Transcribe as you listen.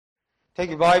Take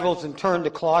your Bibles and turn to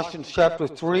Colossians chapter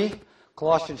 3.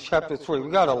 Colossians chapter 3. We've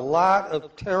got a lot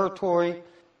of territory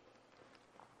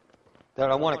that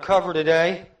I want to cover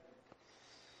today.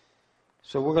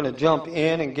 So we're going to jump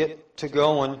in and get to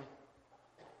going.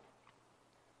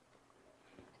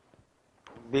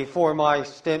 Before my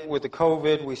stint with the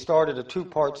COVID, we started a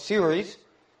two-part series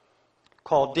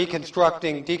called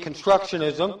Deconstructing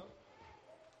Deconstructionism.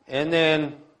 And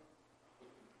then,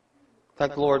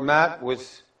 thank the Lord, Matt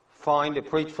was fine to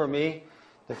preach for me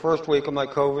the first week of my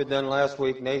COVID. Then last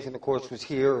week, Nathan, of course, was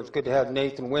here. It was good to have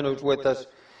Nathan Winters with us,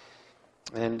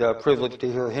 and privileged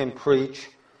to hear him preach.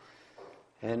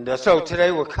 And so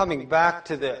today we're coming back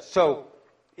to this. So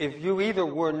if you either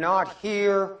were not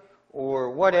here or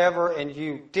whatever, and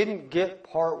you didn't get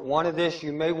part one of this,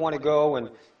 you may want to go and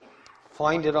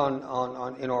find it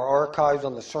on in our archives,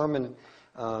 on the sermon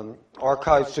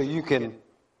archives, so you can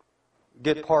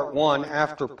get part one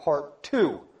after part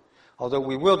two. Although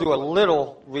we will do a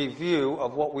little review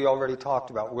of what we already talked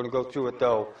about. We're going to go through it,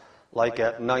 though, like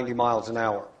at 90 miles an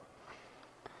hour.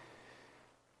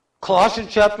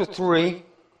 Colossians chapter 3.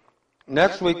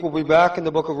 Next week we'll be back in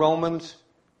the book of Romans.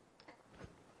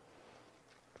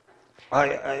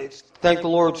 I thank the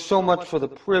Lord so much for the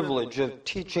privilege of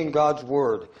teaching God's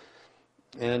Word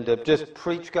and just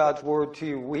preach God's Word to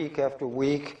you week after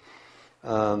week.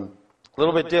 A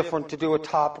little bit different to do a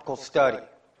topical study.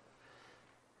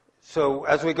 So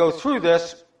as we go through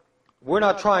this, we're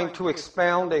not trying to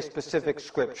expound a specific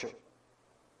scripture.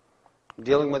 We're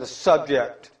dealing with a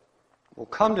subject. We'll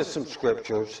come to some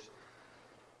scriptures,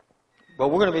 but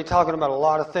we're going to be talking about a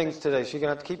lot of things today, so you're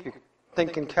going to have to keep your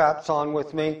thinking caps on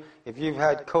with me. If you've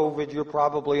had COVID, you're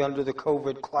probably under the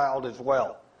COVID cloud as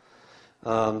well.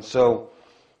 So,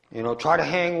 try to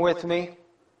hang with me,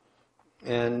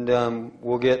 and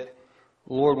we'll get,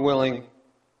 Lord willing,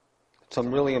 some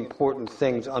really important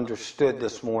things understood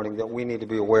this morning that we need to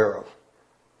be aware of.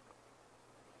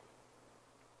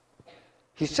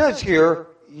 He says here,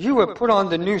 you have put on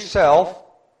the new self,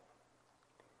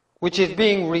 which is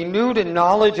being renewed in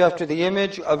knowledge after the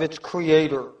image of its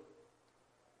Creator.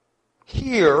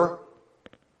 Here,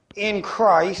 in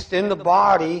Christ, in the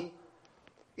body,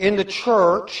 in the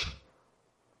church,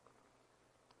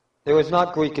 there is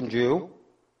not Greek and Jew.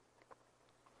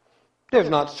 There's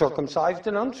not circumcised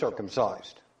and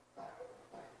uncircumcised.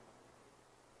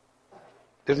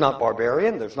 There's not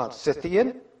barbarian, there's not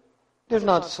Scythian, there's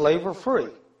not slave or free.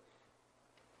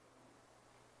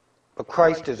 But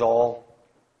Christ is all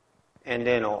and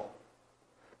in all.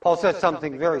 Paul says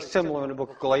something very similar in the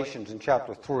book of Galatians in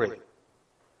chapter 3.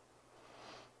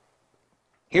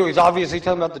 Here he's obviously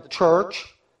talking about the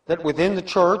church, that within the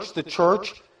church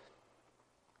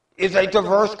is a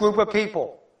diverse group of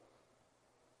people.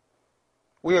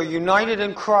 We are united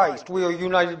in Christ. We are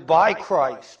united by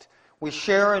Christ. We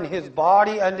share in His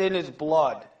body and in His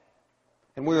blood.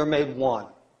 And we are made one.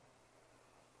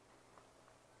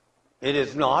 It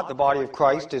is not, the body of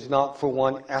Christ is not for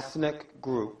one ethnic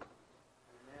group.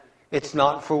 It's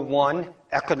not for one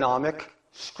economic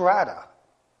strata.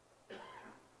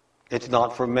 It's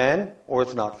not for men or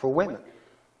it's not for women.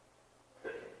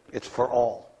 It's for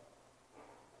all.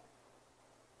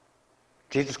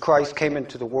 Jesus Christ came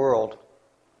into the world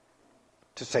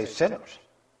to save sinners.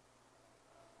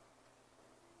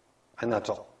 And that's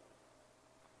all.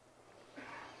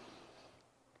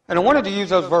 And I wanted to use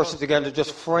those verses again to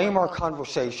just frame our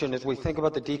conversation as we think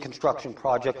about the deconstruction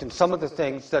project and some of the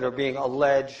things that are being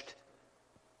alleged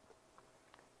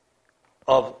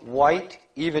of white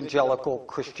evangelical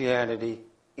Christianity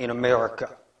in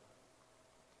America.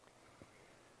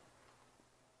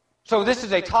 So this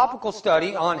is a topical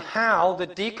study on how the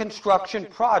deconstruction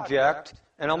project,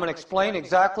 and I'm going to explain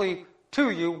exactly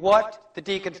to you what the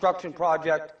deconstruction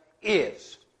project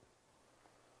is.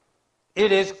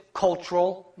 It is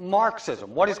cultural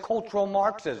Marxism. What is cultural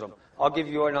Marxism? I'll give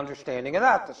you an understanding of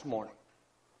that this morning.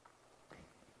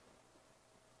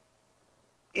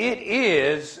 It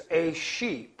is a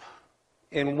sheep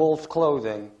in wolf's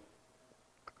clothing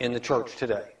in the church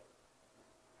today.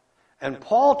 And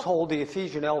Paul told the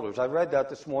Ephesian elders, I read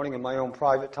that this morning in my own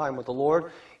private time with the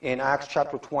Lord in Acts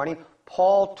chapter 20.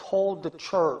 Paul told the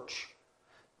church,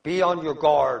 be on your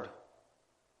guard.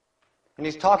 And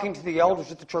he's talking to the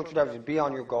elders at the church of Ephesus, be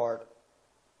on your guard.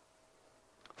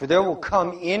 For there will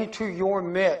come into your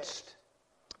midst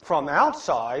from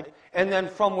outside, and then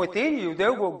from within you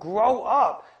there will grow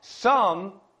up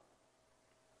some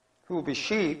who will be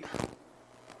sheep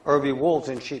or be wolves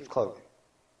in sheep's clothing.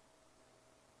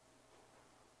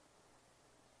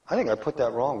 I think I put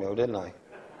that wrong, though, didn't I?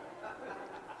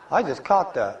 I just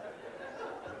caught that.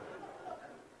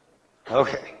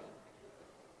 Okay.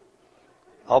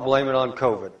 I'll blame it on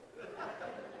COVID.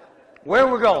 Where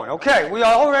are we going? Okay, we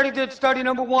already did study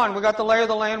number 1. We got the lay of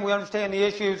the land. We understand the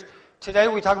issues. Today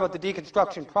we talk about the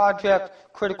Deconstruction Project,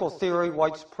 critical theory,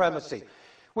 white supremacy.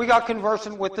 We got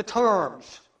conversant with the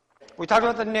terms. We talked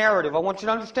about the narrative. I want you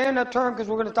to understand that term because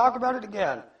we're going to talk about it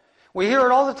again. We hear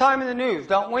it all the time in the news,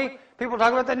 don't we? People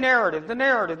talk about the narrative, the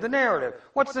narrative, the narrative.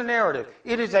 What's the narrative?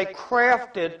 It is a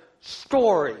crafted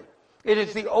story. It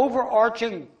is the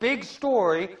overarching big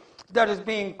story that is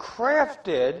being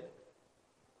crafted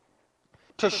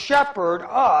to shepherd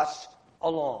us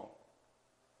along.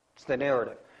 It's the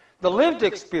narrative. The lived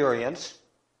experience,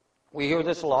 we hear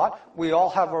this a lot, we all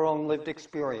have our own lived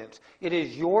experience. It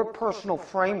is your personal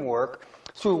framework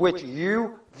through which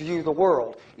you view the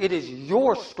world. It is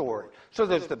your story. So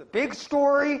there's the big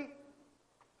story,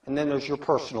 and then there's your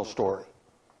personal story.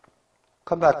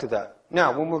 Come back to that.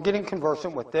 Now, when we're getting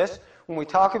conversant with this, when we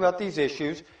talk about these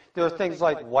issues, there are things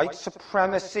like white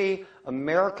supremacy,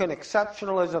 American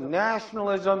exceptionalism,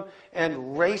 nationalism, and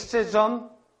racism.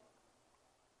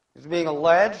 It's being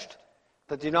alleged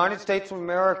that the United States of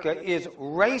America is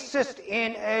racist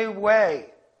in a way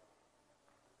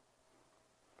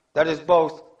that is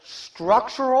both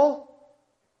structural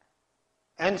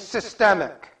and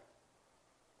systemic.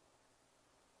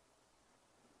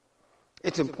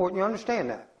 It's important you understand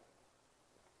that.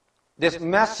 This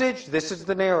message, this is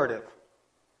the narrative.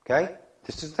 Okay?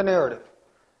 This is the narrative.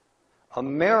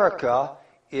 America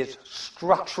is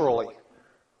structurally.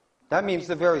 That means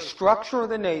the very structure of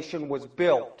the nation was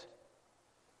built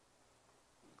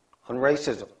on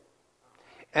racism.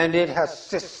 And it has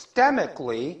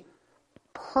systemically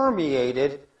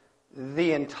permeated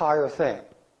the entire thing.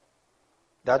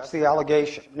 That's the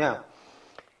allegation. Now,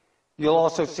 you'll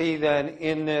also see then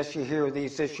in this, you hear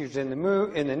these issues in the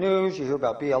news, you hear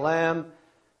about BLM,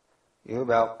 you hear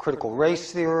about critical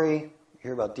race theory, you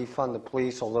hear about defund the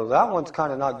police, although that one's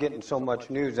kind of not getting so much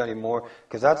news anymore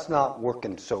because that's not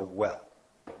working so well.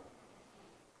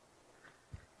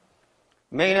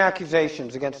 Main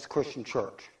accusations against the Christian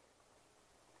church.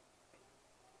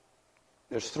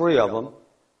 There's 3 of them.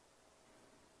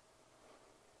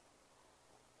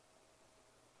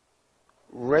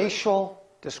 Racial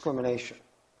discrimination,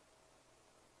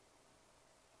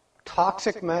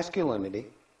 toxic masculinity,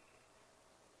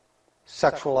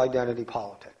 sexual identity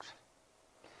politics.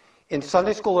 In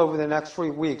Sunday school over the next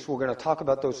 3 weeks, we're going to talk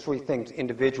about those 3 things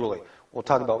individually. We'll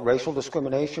talk about racial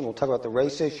discrimination, we'll talk about the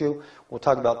race issue, we'll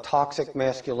talk about toxic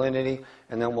masculinity,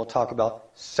 and then we'll talk about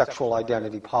sexual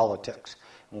identity politics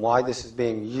and why this is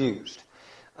being used.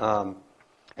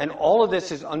 And all of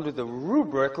this is under the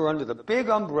rubric or under the big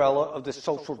umbrella of the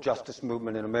social justice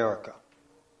movement in America.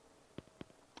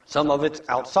 Some of it's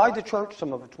outside the church,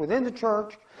 some of it's within the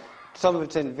church, some of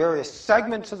it's in various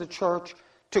segments of the church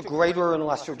to greater and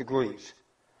lesser degrees.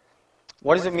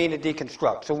 What does it mean to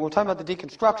deconstruct? So when we're talking about the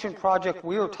Deconstruction Project,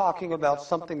 we are talking about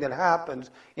something that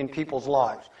happens in people's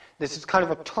lives. This is kind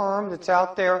of a term that's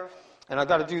out there, and I've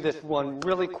got to do this one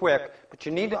really quick, but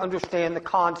you need to understand the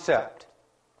concept.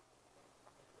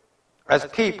 As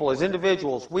people, as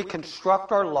individuals, we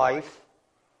construct our life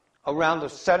around a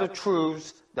set of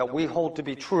truths that we hold to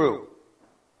be true.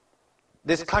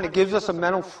 This kind of gives us a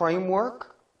mental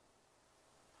framework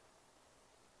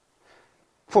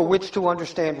for which to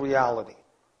understand reality.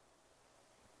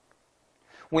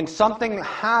 When something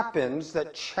happens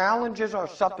that challenges our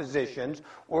suppositions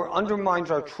or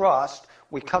undermines our trust,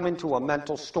 we come into a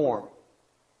mental storm.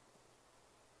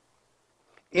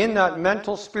 In that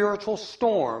mental spiritual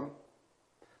storm,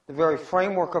 the very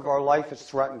framework of our life is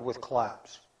threatened with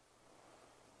collapse.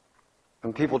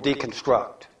 And people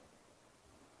deconstruct.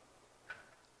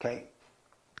 Okay?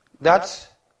 That's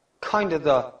kind of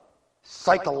the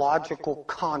psychological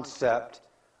concept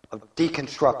of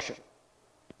deconstruction.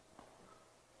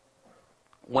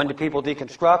 When do people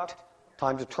deconstruct?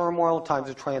 Times of turmoil, times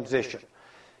of transition.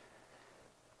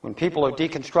 When people are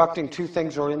deconstructing, 2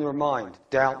 things are in their mind: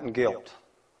 doubt and guilt.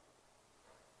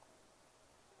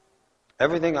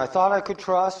 Everything I thought I could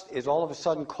trust is all of a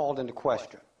sudden called into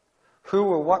question. Who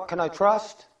or what can I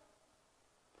trust?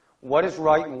 What is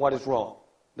right and what is wrong?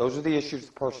 Those are the issues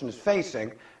the person is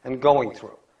facing and going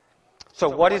through. So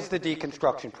what is the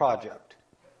Deconstruction Project?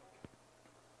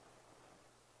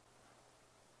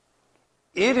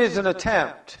 It is an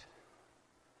attempt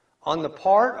on the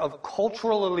part of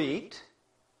cultural elite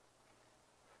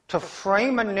to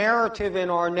frame a narrative in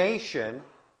our nation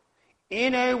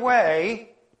in a way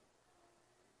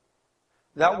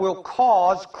that will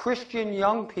cause Christian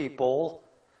young people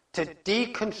to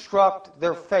deconstruct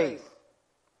their faith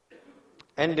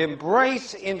and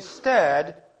embrace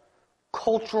instead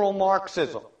cultural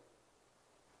Marxism.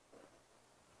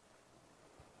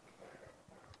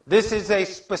 This is a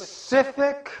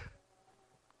specific,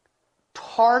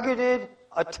 targeted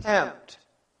attempt.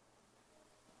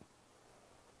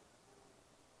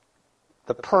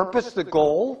 The purpose, the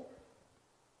goal,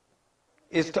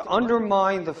 is to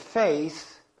undermine the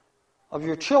faith of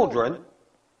your children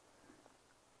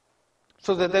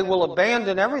so that they will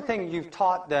abandon everything you've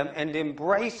taught them and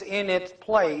embrace in its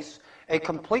place a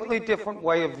completely different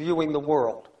way of viewing the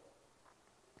world.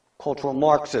 Cultural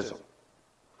Marxism.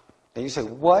 And you say,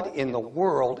 what in the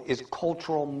world is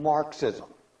cultural Marxism?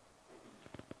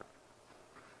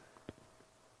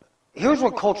 Here's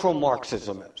what cultural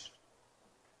Marxism is.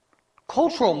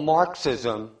 Cultural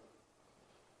Marxism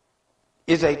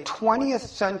is a 20th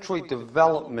century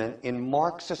development in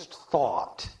Marxist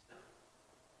thought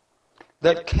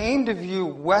that came to view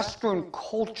Western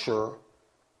culture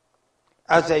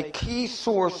as a key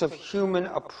source of human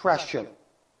oppression.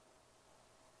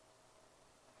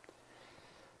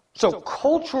 So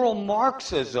cultural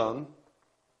Marxism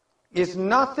is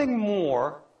nothing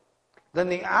more than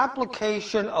the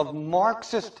application of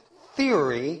Marxist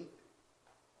theory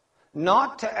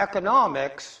not to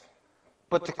economics,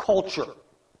 but to culture.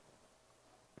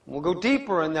 We'll go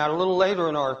deeper in that a little later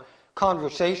in our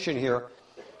conversation here.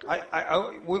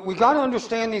 We got to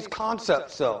understand these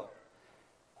concepts, though.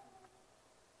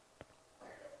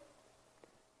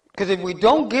 Because if we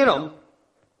don't get them,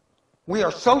 we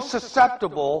are so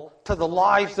susceptible to the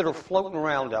lies that are floating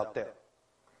around out there.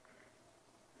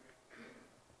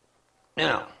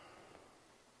 Now,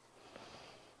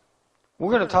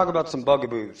 we're going to talk about some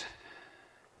bugaboos.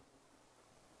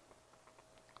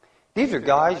 These are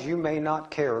guys you may not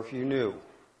care if you knew.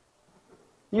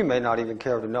 You may not even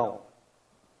care to know.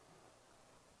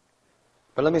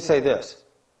 But let me say this.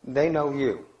 They know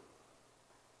you.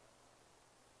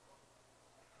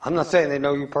 I'm not saying they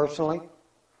know you personally,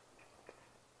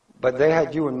 but they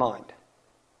had you in mind.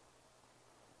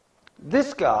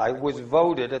 This guy was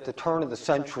voted at the turn of the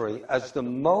century as the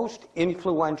most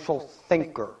influential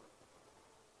thinker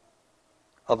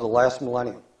of the last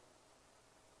millennium.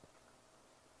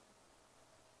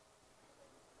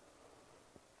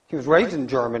 He was raised in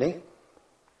Germany.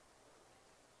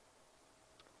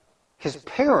 His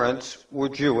parents were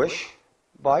Jewish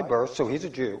by birth, so he's a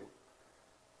Jew.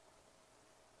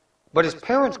 But his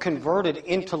parents converted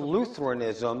into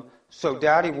Lutheranism so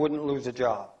Daddy wouldn't lose a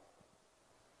job.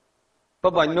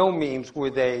 But by no means were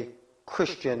they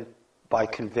Christian by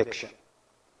conviction.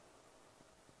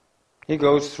 He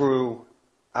goes through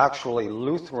actually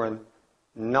Lutheran,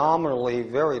 nominally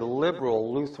very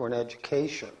liberal Lutheran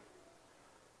education,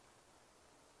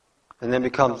 and then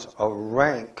becomes a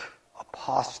rank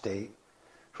apostate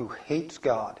who hates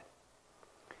God.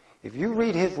 If you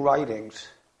read his writings,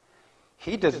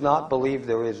 he does not believe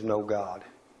there is no God.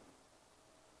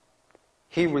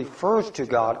 He refers to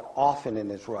God often in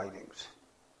his writings,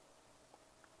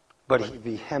 but he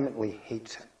vehemently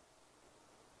hates him.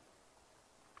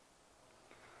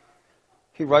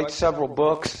 He writes several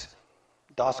books,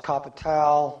 Das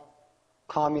Kapital,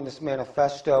 Communist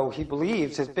Manifesto. He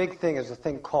believes his big thing is a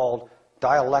thing called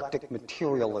dialectic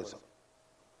materialism.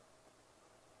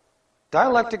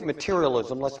 Dialectic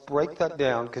materialism, let's break that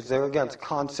down, because there again, it's a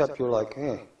concept you're like,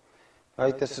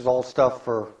 right, this is all stuff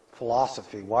for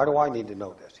philosophy. Why do I need to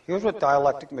know this? Here's what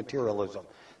dialectic materialism.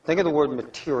 Think of the word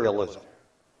materialism.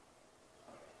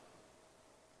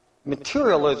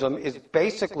 Materialism is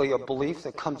basically a belief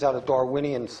that comes out of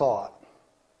Darwinian thought.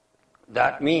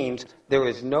 That means there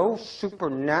is no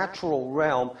supernatural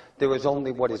realm, there is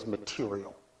only what is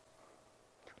material.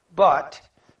 But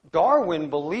Darwin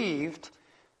believed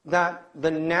that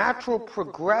the natural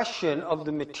progression of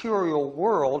the material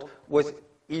world was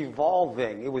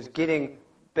evolving. It was getting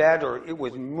better. It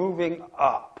was moving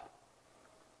up.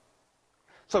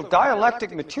 So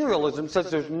dialectic materialism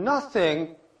says there's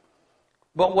nothing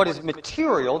but what is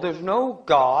material. There's no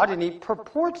God, and he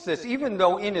purports this. Even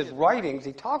though in his writings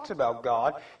he talks about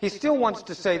God, he still wants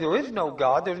to say there is no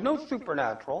God, there's no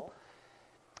supernatural.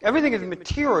 Everything is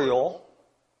material.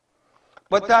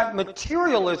 But that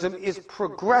materialism is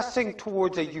progressing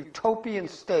towards a utopian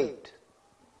state.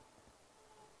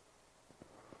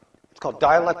 It's called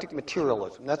dialectic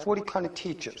materialism. That's what he kind of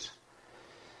teaches.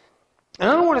 And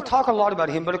I don't want to talk a lot about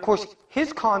him, but of course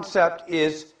his concept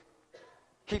is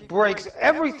he breaks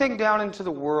everything down into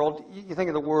the world. You think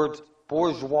of the words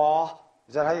bourgeois,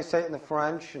 is that how you say it in the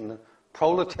French? And the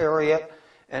proletariat,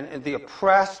 and the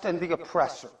oppressed and the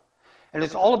oppressor. And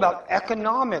it's all about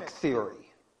economic theory.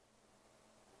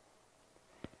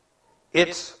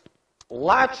 It's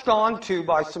latched onto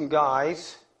by some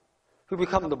guys who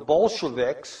become the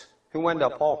Bolsheviks, who end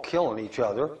up all killing each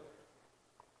other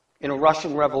in a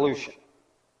Russian Revolution.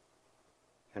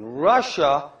 And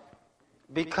Russia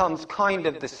becomes kind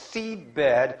of the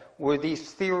seedbed where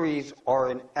these theories are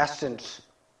in essence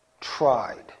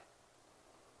tried.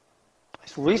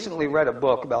 I recently read a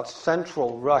book about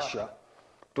Central Russia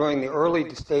during the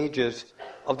early stages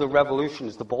of the revolution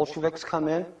as the Bolsheviks come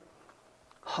in.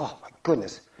 Oh my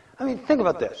goodness. I mean, think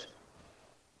about this.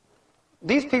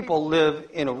 These people live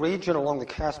in a region along the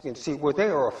Caspian Sea where they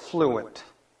are affluent.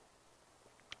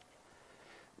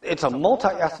 It's a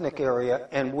multi-ethnic area,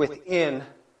 and within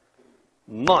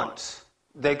months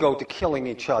they go to killing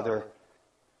each other,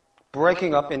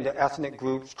 breaking up into ethnic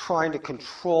groups, trying to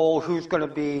control who's going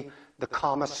to be the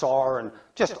commissar, and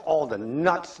just all the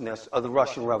nutsness of the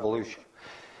Russian Revolution.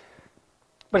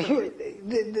 But here,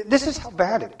 this is how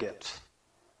bad it gets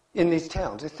in these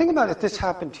towns. Think about if this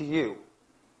happened to you.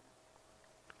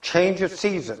 Change of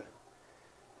season.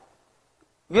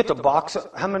 You get to box.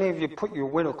 How many of you put your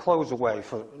winter clothes away?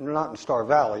 Not in Star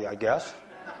Valley, I guess.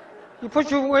 You put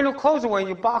your winter clothes away and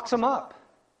you box them up.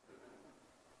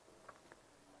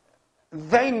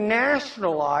 They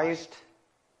nationalized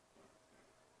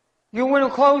your winter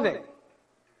clothing.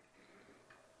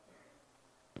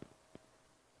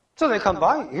 So they come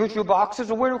by. Here's your boxes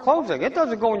of winter clothing. It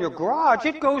doesn't go in your garage.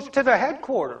 It goes to the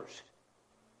headquarters.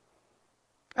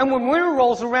 And when winter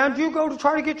rolls around, you go to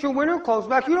try to get your winter clothes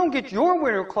back. You don't get your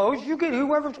winter clothes. You get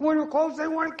whoever's winter clothes they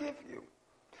want to give you.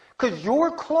 Because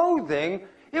your clothing,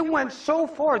 it went so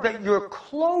far that your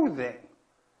clothing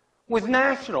was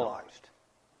nationalized.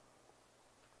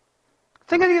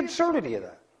 Think of the absurdity of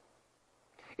that.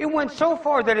 It went so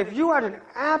far that if you had an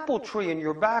apple tree in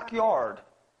your backyard,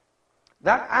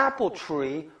 that apple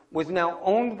tree was now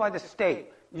owned by the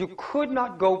state. You could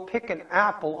not go pick an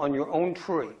apple on your own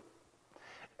tree.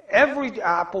 Every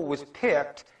apple was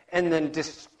picked and then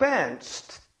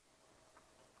dispensed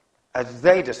as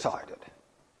they decided.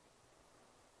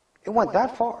 It went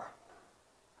that far.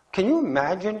 Can you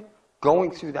imagine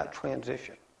going through that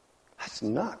transition? That's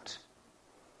nuts.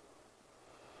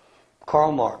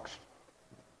 Karl Marx.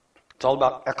 It's all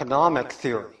about economic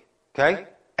theory. Okay?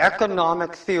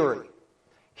 Economic theory.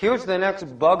 Here's the next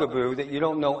bugaboo that you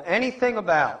don't know anything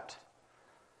about.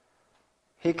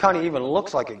 He kind of even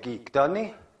looks like a geek, doesn't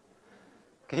he?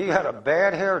 He had a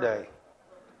bad hair day.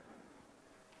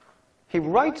 He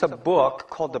writes a book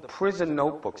called The Prison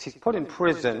Notebooks. He's put in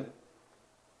prison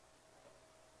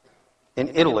in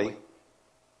Italy.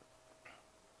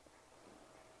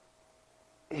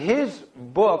 His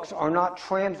books are not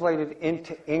translated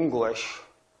into English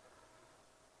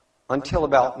until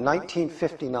about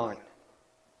 1959.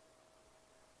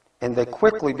 And they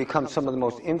quickly become some of the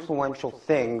most influential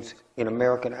things in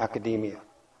American academia.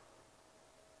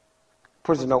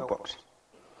 Prison Notebooks.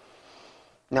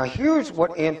 Now here's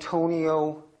what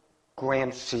Antonio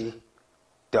Gramsci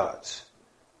does.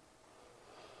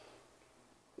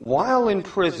 While in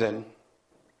prison,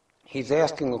 he's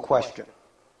asking a question.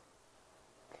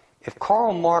 If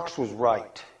Karl Marx was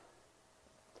right,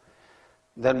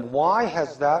 then why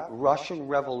has that Russian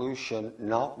Revolution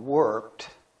not worked,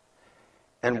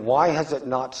 and why has it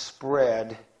not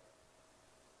spread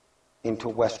into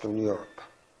Western Europe?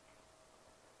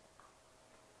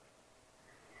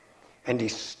 And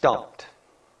he's stumped,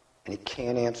 and he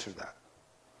can't answer that.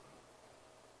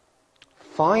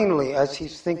 Finally, as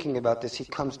he's thinking about this, he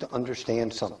comes to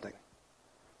understand something.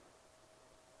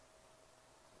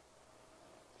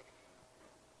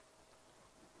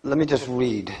 Let me just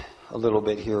read a little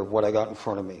bit here of what I got in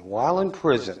front of me. While in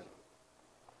prison,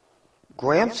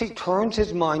 Gramsci turns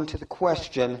his mind to the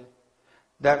question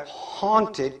that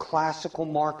haunted classical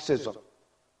Marxism.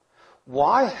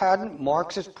 Why hadn't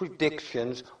Marx's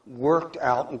predictions worked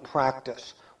out in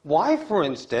practice? Why, for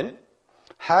instance,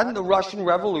 hadn't the Russian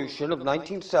Revolution of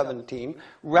 1917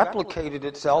 replicated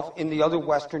itself in the other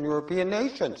Western European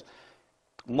nations?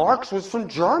 Marx was from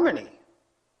Germany.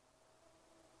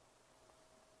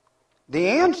 The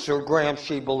answer,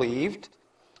 Gramsci believed,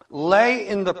 lay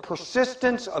in the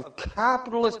persistence of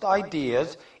capitalist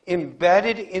ideas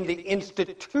embedded in the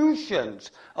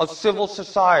institutions of civil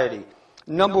society.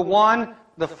 Number one,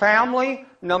 the family.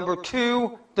 Number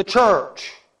two, the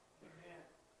church.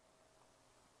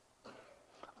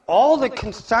 All the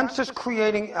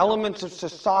consensus-creating elements of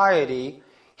society,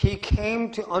 he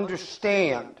came to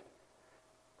understand,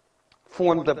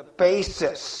 formed the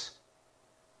basis.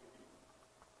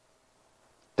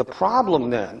 The problem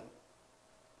then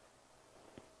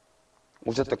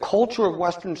was that the culture of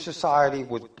Western society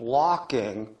was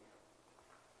blocking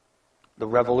the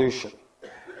revolution.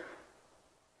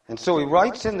 And so he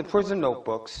writes in the Prison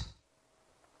Notebooks,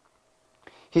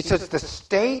 he says, the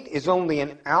state is only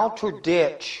an outer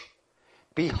ditch.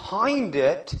 Behind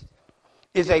it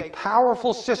is a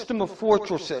powerful system of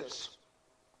fortresses.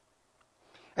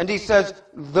 And he says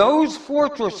those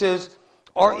fortresses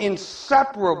are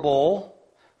inseparable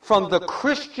from the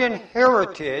Christian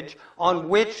heritage on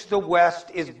which the West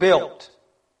is built.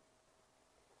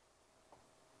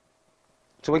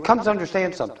 So he comes to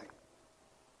understand something.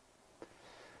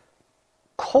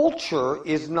 Culture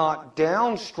is not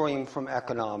downstream from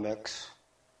economics.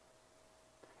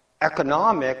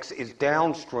 Economics is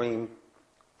downstream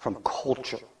from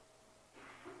culture.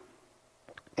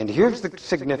 And here's the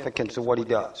significance of what he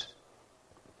does.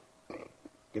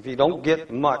 If you don't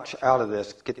get much out of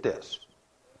this, get this.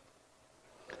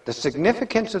 The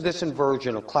significance of this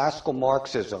inversion of classical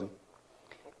Marxism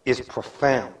is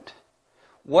profound.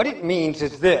 What it means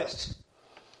is this.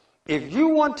 If you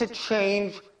want to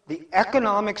change the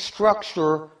economic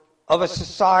structure of a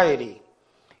society,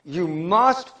 you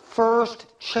must first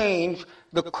change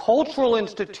the cultural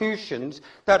institutions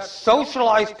that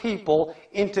socialize people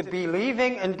into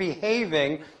believing and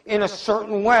behaving in a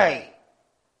certain way.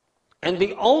 And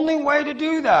the only way to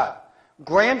do that,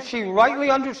 Gramsci rightly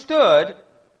understood,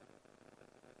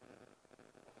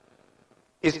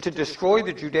 is to destroy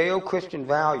the Judeo-Christian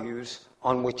values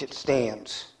on which it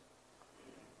stands.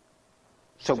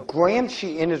 So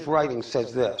Gramsci in his writing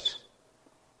says this: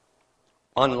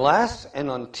 unless and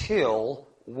until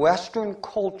Western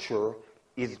culture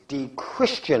is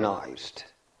de-Christianized,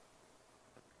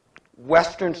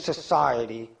 Western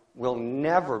society will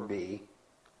never be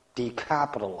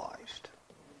decapitalized.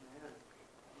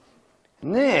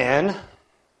 And then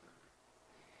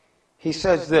he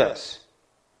says this.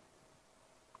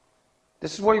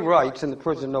 This is what he writes in the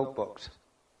prison notebooks.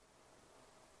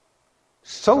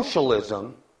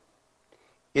 Socialism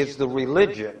is the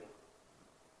religion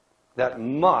that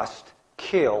must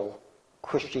kill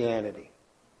Christianity.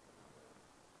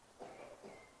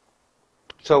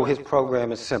 So his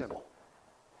program is simple.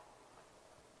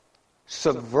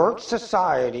 Subvert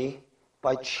society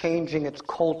by changing its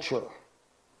culture,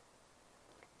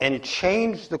 and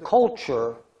change the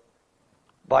culture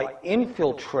by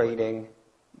infiltrating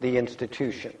the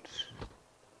institutions.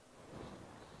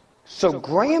 So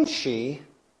Gramsci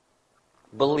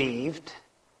believed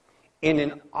in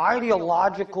an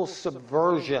ideological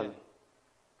subversion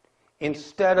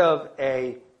instead of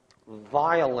a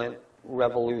violent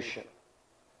revolution.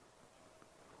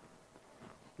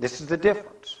 This is the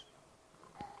difference.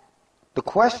 The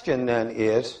question then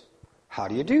is, how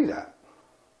do you do that?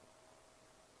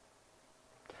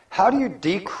 How do you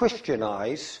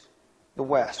de-Christianize the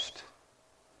West?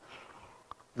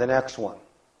 The next one.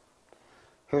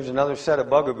 Here's another set of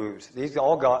bugaboos.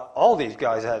 All these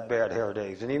guys had bad hair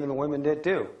days, and even the women did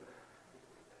too.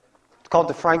 It's called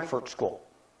the Frankfurt School.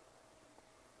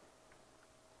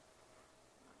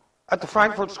 At the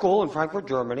Frankfurt School in Frankfurt,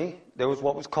 Germany, there was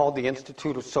what was called the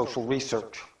Institute of Social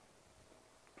Research.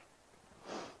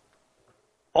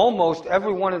 Almost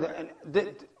every one of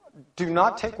do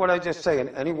not take what I just say in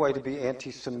any way to be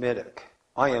anti-Semitic.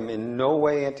 I am in no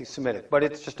way anti-Semitic, but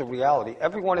it's just a reality.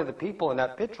 Every one of the people in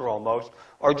that picture almost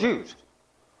are Jews.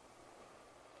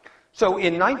 So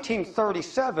in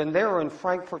 1937, they were in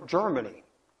Frankfurt, Germany.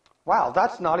 Wow,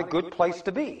 that's not a good place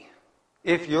to be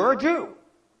if you're a Jew.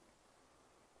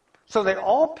 So they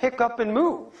all pick up and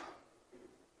move.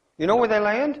 You know where they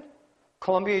land?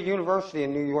 Columbia University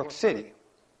in New York City.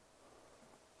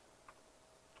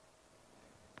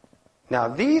 Now,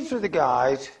 these are the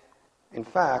guys, in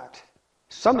fact,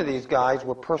 some of these guys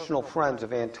were personal friends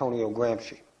of Antonio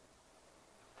Gramsci.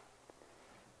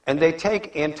 And they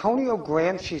take Antonio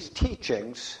Gramsci's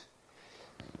teachings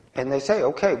and they say,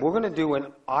 okay, we're going to do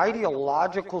an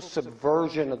ideological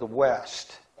subversion of the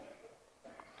West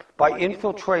by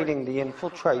infiltrating the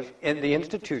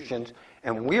institutions,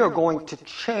 and we are going to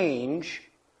change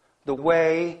the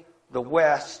way the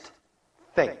West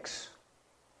thinks.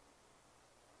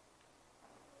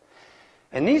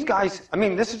 And these guys,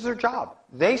 this is their job.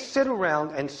 They sit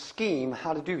around and scheme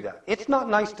how to do that. It's not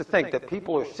nice to think that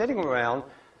people are sitting around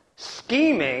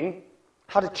scheming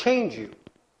how to change you.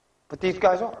 But these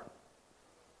guys are.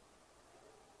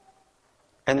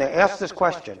 And they ask this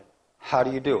question, how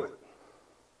do you do it?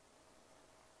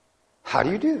 How do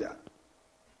you do that?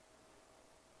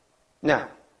 Now,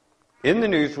 in the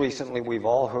news recently, we've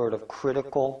all heard of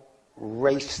critical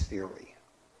race theory.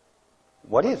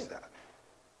 What is that?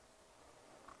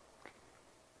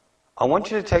 I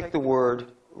want you to take the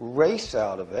word race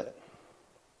out of it.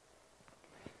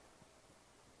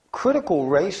 Critical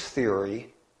race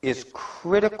theory is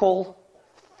critical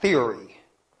theory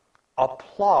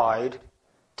applied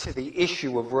to the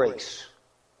issue of race.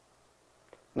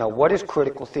 Now, what is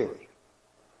critical theory?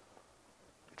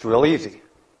 It's real easy.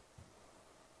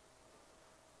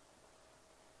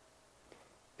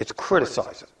 It's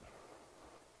criticize it.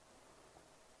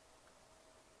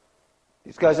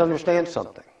 These guys understand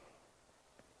something.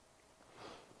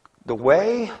 The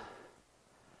way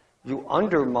you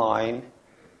undermine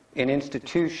an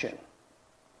institution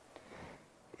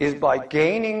is by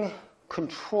gaining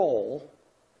control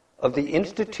of the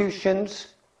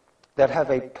institutions that have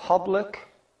a public,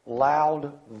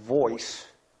 loud voice.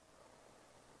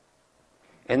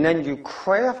 And then you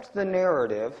craft the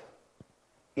narrative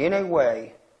in a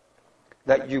way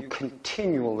that you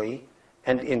continually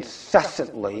and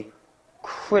incessantly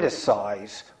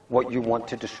criticize what you want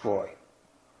to destroy.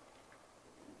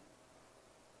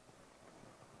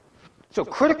 So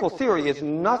critical theory is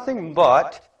nothing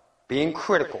but being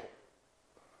critical.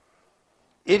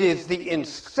 It is the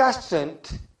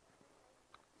incessant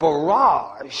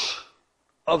barrage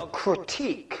of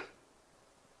critique.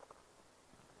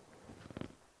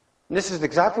 And this is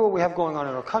exactly what we have going on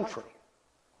in our country.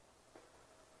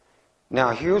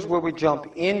 Now, here's where we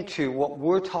jump into what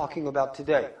we're talking about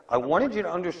today. I wanted you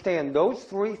to understand those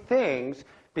three things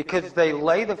because they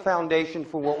lay the foundation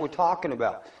for what we're talking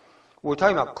about. We're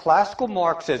talking about classical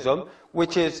Marxism,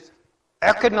 which is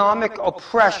economic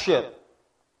oppression.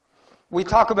 We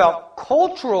talk about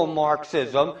cultural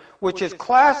Marxism, which is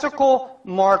classical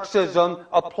Marxism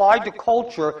applied to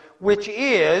culture, which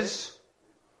is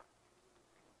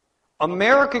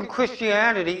American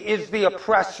Christianity is the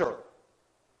oppressor.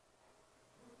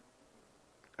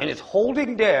 And it's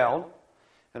holding down,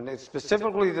 and it's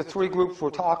specifically the three groups we're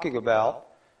talking about,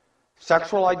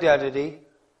 sexual identity,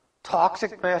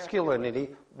 toxic masculinity,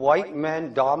 white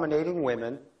men dominating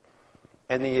women,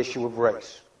 and the issue of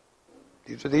race.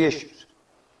 These are the issues.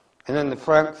 And then the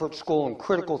Frankfurt School and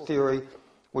critical theory,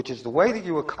 which is the way that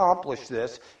you accomplish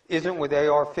this, isn't with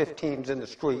AR-15s in the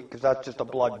street, because that's just a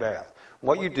bloodbath.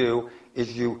 What you do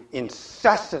is you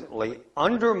incessantly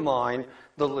undermine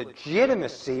the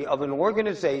legitimacy of an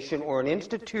organization or an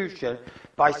institution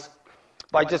by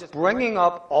just bringing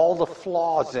up all the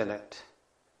flaws in it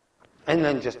and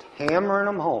then just hammering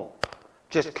them home,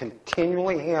 just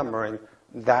continually hammering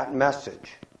that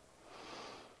message.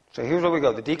 So here's where we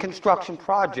go. The Deconstruction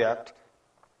Project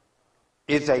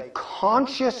is a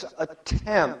conscious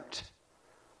attempt.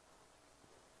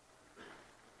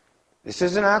 This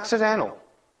isn't accidental.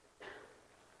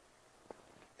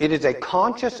 It is a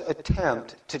conscious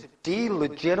attempt to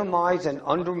delegitimize and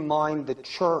undermine the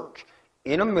church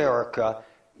in America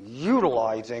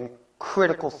utilizing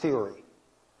critical theory.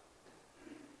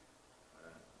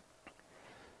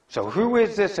 So who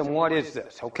is this and what is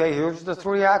this? Okay, here's the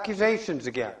three accusations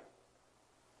again.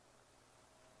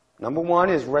 Number one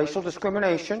is racial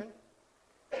discrimination.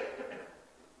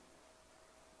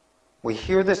 We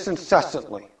hear this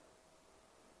incessantly.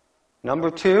 Number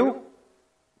two,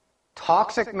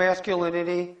 toxic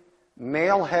masculinity,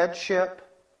 male headship.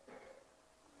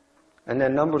 And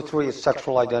then number three is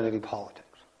sexual identity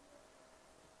politics.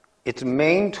 Its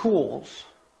main tools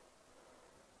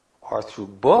are through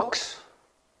books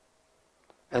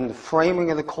and the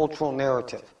framing of the cultural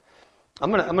narrative.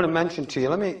 I'm going to mention to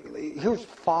you, here's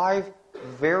 5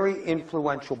 very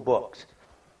influential books.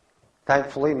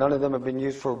 Thankfully, none of them have been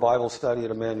used for a Bible study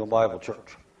at Emmanuel Bible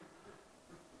Church.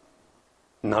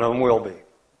 None of them will be.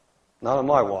 Not on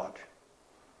my watch.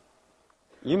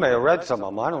 You may have read some of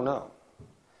them, I don't know.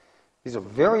 These are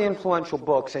very influential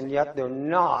books, and yet they're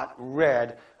not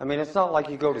read. I mean, it's not like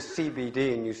you go to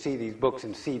CBD and you see these books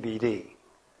in CBD.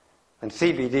 And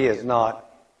CBD is not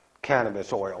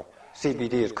cannabis oil.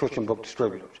 CBD is Christian Book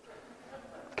Distributors.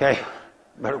 Okay?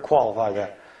 Better qualify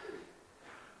that.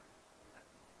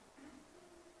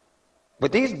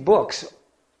 But these books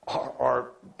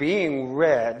are being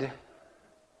read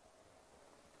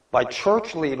by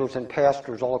church leaders and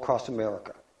pastors all across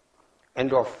America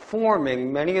and are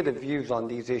forming many of the views on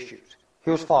these issues.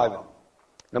 Here's 5 of them.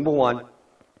 Number 1,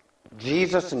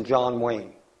 Jesus and John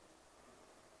Wayne.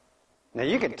 Now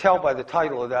you can tell by the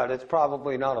title of that it's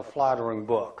probably not a flattering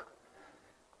book.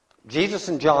 Jesus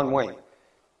and John Wayne.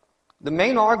 The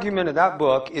main argument of that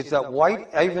book is that white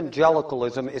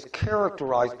evangelicalism is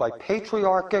characterized by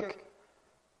patriarchic,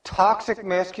 toxic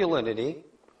masculinity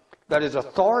that is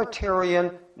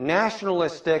authoritarian,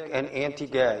 nationalistic, and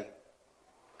anti-gay.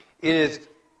 It is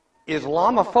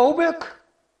Islamophobic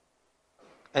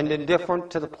and indifferent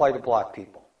to the plight of black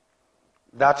people.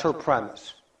 That's her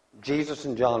premise. Jesus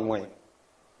and John Wayne.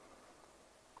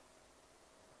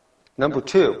 Number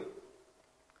 2,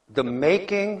 the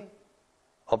making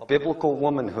of biblical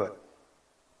womanhood.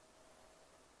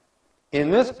 In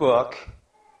this book,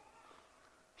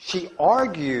 she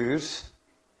argues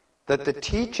that the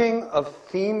teaching of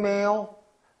female,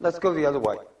 let's go the other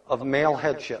way, of male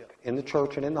headship in the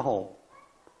church and in the home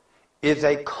is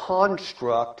a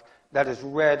construct that is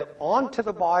read onto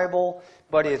the Bible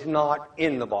but is not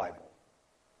in the Bible.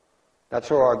 That's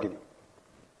her argument.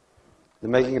 The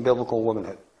Making of Biblical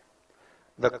Womanhood.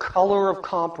 The Color of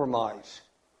Compromise.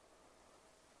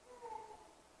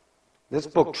 This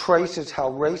book traces how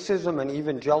racism and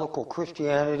evangelical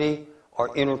Christianity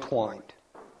are intertwined.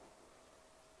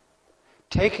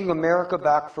 Taking America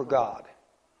Back for God.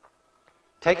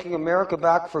 Taking America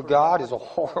Back for God is a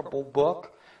horrible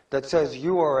book that says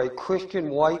you are a Christian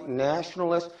white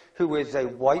nationalist who is a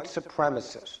white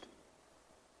supremacist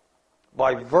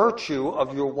by virtue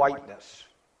of your whiteness.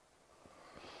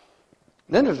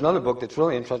 Then there's another book that's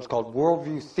really interesting called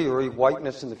Worldview Theory,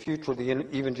 Whiteness and the Future of the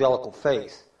Evangelical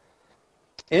Faith.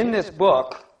 In this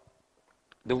book,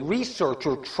 the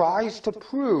researcher tries to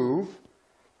prove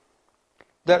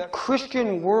that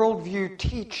Christian worldview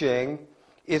teaching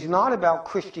is not about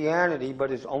Christianity,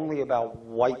 but is only about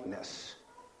whiteness.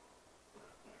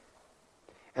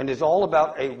 And is all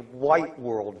about a white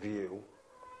worldview.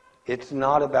 It's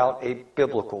not about a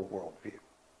biblical worldview.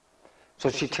 So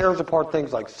she tears apart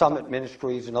things like Summit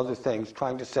Ministries and other things,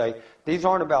 trying to say these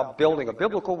aren't about building a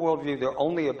biblical worldview, they're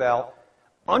only about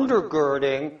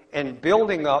undergirding and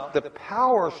building up the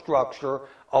power structure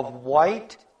of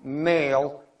white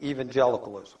male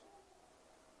evangelicalism.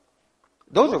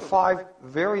 Those are 5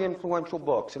 very influential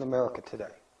books in America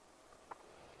today.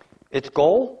 Its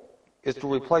goal is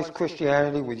to replace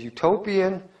Christianity with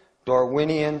utopian,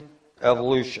 Darwinian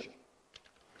evolution.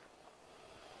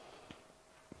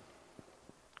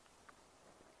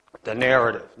 The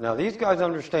narrative. Now, these guys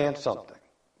understand something.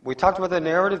 We talked about the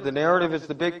narrative. The narrative is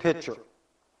the big picture.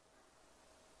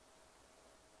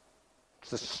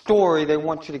 It's the story they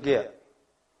want you to get.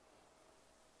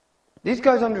 These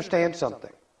guys understand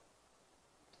something.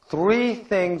 3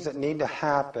 things that need to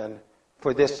happen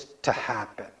for this to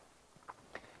happen.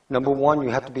 Number 1, you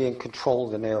have to be in control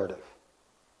of the narrative.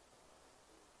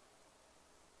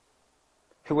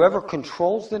 Whoever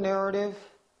controls the narrative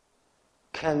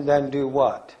can then do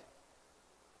what?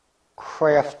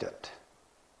 Craft it.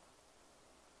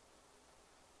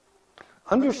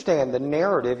 Understand, the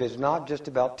narrative is not just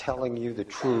about telling you the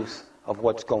truth of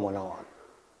what's going on.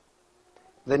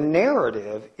 The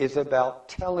narrative is about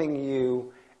telling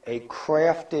you a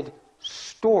crafted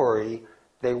story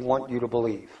they want you to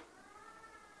believe.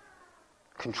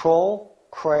 Control,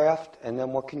 craft, and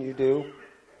then what can you do?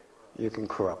 You can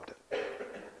corrupt it.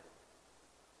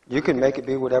 You can make it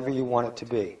be whatever you want it to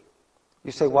be.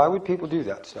 You say, why would people do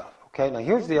that stuff? Okay, now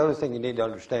here's the other thing you need to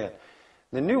understand.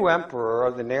 The new emperor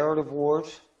of the narrative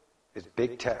wars is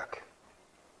big tech.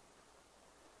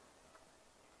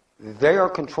 They are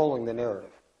controlling the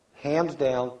narrative. Hands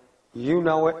down, you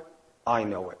know it, I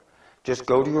know it. Just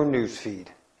go to your news feed.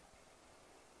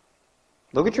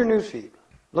 Look at your news feed.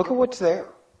 Look at what's there.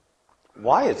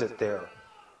 Why is it there?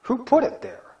 Who put it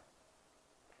there?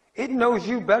 It knows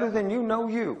you better than you know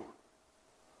you.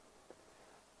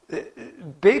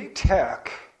 Big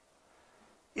tech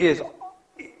is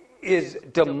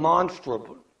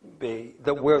demonstrably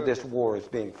where this war is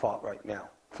being fought right now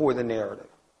for the narrative.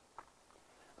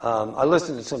 I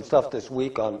listened to some stuff this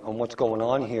week on what's going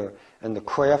on here and the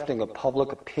crafting of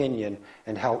public opinion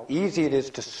and how easy it is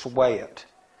to sway it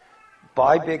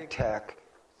by big tech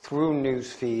through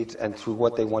news feeds and through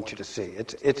what they want you to see.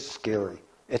 It's scary.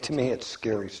 To me, it's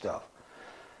scary stuff.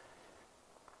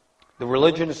 The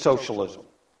religion of socialism.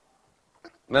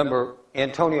 Remember,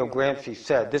 Antonio Gramsci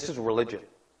said, this is a religion.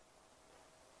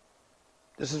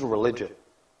 This is a religion.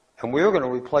 And we're going to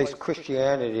replace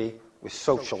Christianity with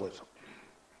socialism.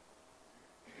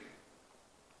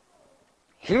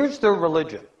 Here's their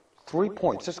religion. 3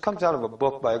 points. This comes out of a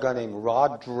book by a guy named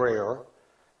Rod Dreher.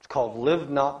 It's called Live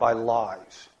Not by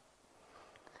Lies.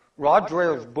 Rod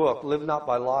Dreher's book, Live Not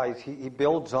by Lies, he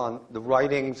builds on the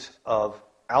writings of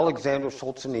Alexander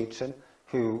Solzhenitsyn,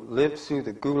 who lived through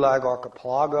the Gulag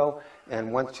Archipelago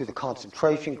and went through the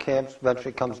concentration camps,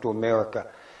 eventually comes to America.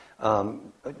 A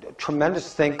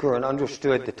tremendous thinker and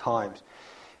understood the times.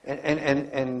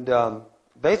 And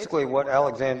basically what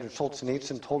Alexander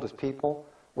Solzhenitsyn told his people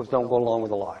was don't go along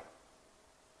with a lie.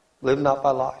 Live not by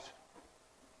lies.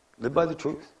 Live by the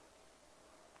truth.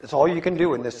 That's all you can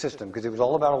do in this system because it was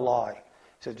all about a lie.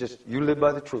 So just you live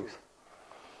by the truth.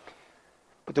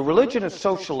 But the religion of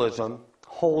socialism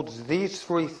holds these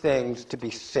 3 things to be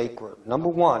sacred. Number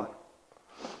 1,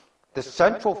 the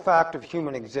central fact of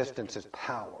human existence is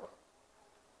power.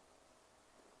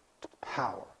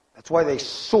 Power. That's why they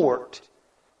sort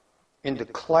into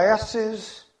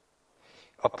classes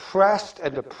oppressed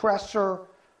and oppressor,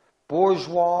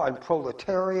 bourgeois and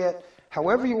proletariat,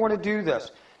 however you want to do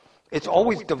this. It's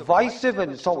always divisive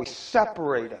and it's always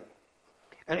separating.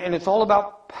 And it's all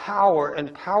about power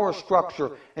and power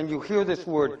structure. And you hear this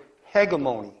word,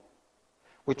 hegemony,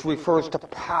 which refers to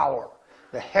power.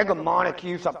 The hegemonic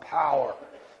use of power.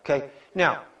 Okay?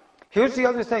 Now, here's the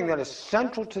other thing that is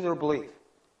central to their belief.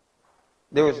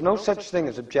 There is no such thing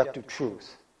as objective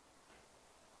truth.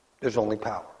 There's only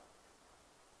power.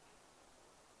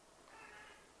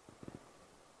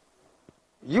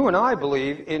 You and I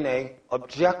believe in an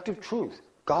objective truth.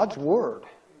 God's Word.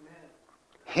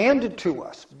 Handed to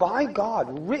us by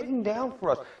God, written down for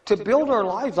us to build our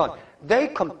lives on. They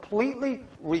completely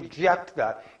reject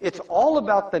that. It's all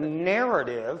about the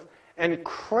narrative and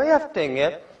crafting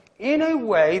it in a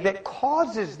way that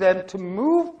causes them to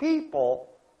move people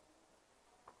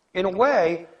in a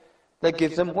way that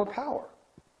gives them more power.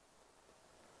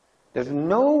 There's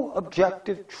no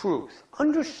objective truth.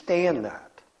 Understand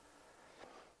that.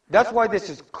 That's why this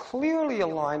is clearly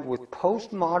aligned with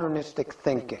postmodernistic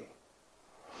thinking.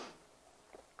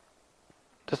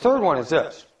 The third one is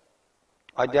this.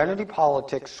 Identity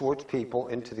politics sorts people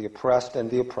into the oppressed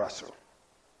and the oppressor.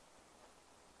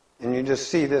 And you just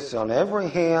see this on every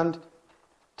hand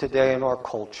today in our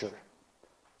culture.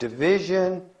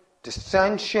 Division,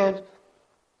 dissension,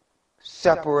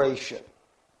 separation.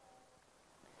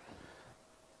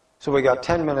 So we got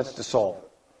 10 minutes to solve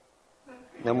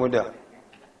it. Then we're done.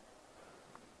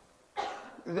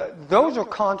 Those are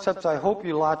concepts I hope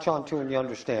you latch onto and you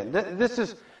understand. This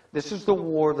is the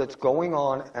war that's going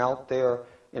on out there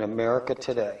in America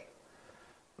today.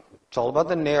 It's all about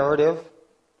the narrative.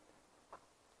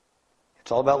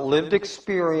 It's all about lived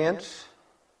experience.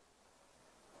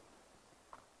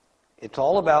 It's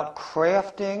all about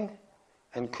crafting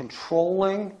and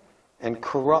controlling and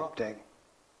corrupting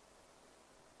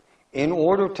in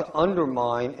order to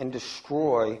undermine and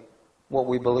destroy what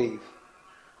we believe.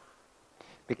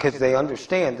 Because they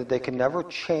understand that they can never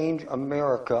change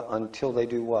America until they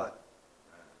do what?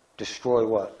 Destroy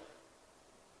what?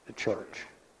 The church.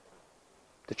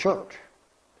 The church.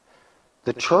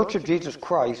 The Church of Jesus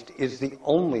Christ is the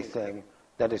only thing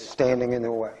that is standing in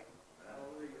their way.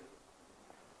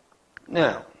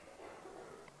 Now,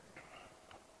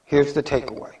 here's the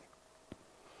takeaway.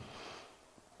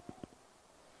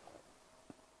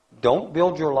 Don't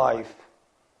build your life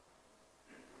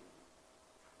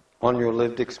on your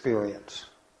lived experience.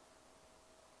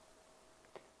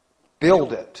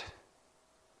 Build it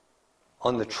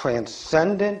on the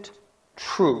transcendent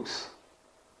truth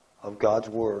of God's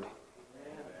Word.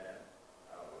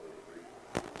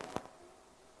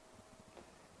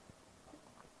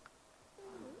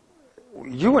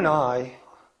 You and I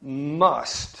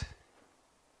must,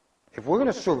 if we're going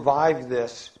to survive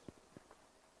this,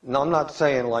 and I'm not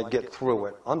saying like get through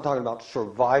it, I'm talking about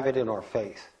survive it in our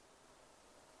faith.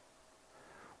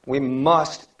 We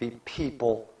must be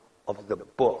people of the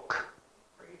book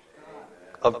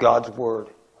of God's Word.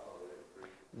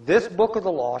 This book of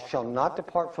the law shall not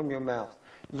depart from your mouth.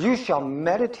 You shall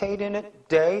meditate in it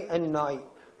day and night,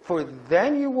 for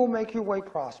then you will make your way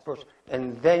prosperous,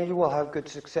 and then you will have good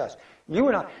success. You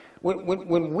and I,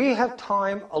 when we have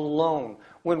time alone,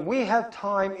 when we have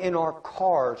time in our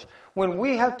cars, when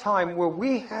we have time where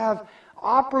we have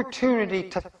opportunity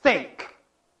to think,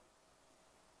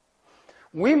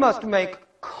 we must make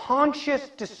conscious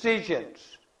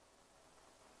decisions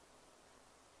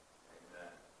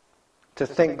to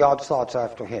think God's thoughts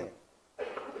after Him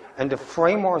and to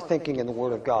frame our thinking in the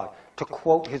Word of God, to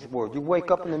quote His Word. You wake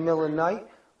up in the middle of the night,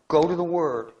 go to the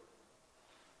Word.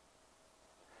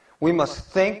 We must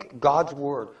think God's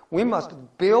Word. We must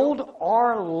build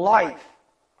our life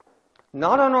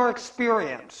not on our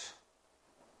experience,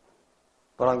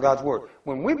 but on God's Word.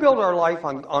 When we build our life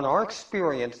on our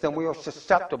experience, then we are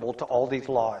susceptible to all these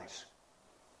lies.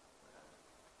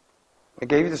 I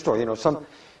gave you the story. You know,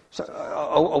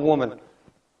 a woman,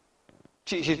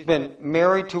 she's been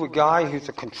married to a guy who's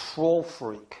a control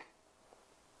freak.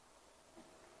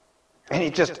 And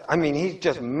he's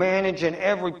just managing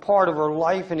every part of her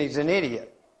life, and he's an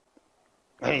idiot.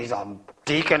 And he's a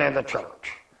deacon in the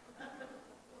church.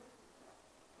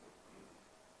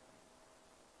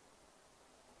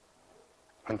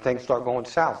 And things start going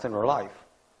south in her life.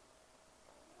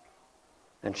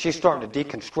 And she's starting to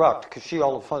deconstruct because she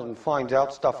all of a sudden finds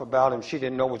out stuff about him she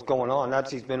didn't know was going on.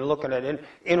 That's he's been looking at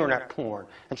internet porn.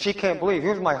 And she can't believe,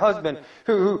 here's my husband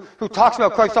who talks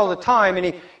about Christ all the time,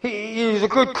 and he's a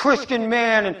good Christian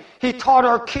man, and he taught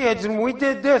our kids, and we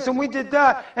did this and we did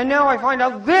that, and now I find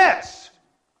out this.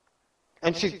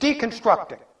 And she's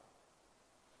deconstructing.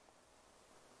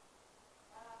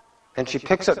 And she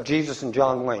picks up Jesus and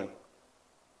John Wayne.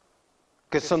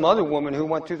 Because some other woman who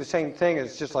went through the same thing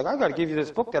is just like, I've got to give you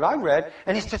this book that I read,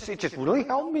 and it just really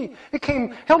helped me.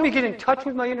 Helped me get in touch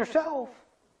with my inner self.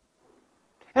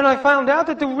 And I found out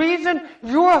that the reason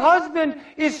your husband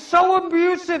is so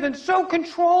abusive and so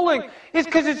controlling is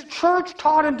because his church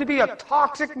taught him to be a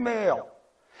toxic male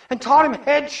and taught him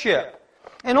headship.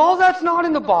 And all that's not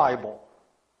in the Bible.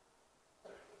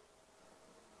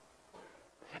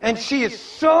 And she is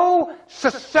so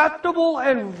susceptible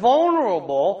and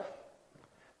vulnerable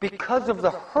because of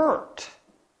the hurt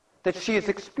that she is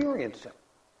experiencing.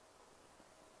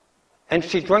 And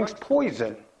she drinks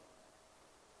poison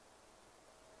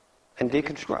and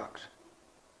deconstructs.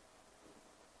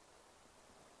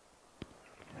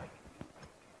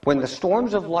 When the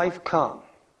storms of life come,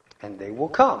 and they will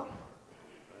come,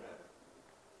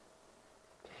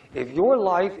 if your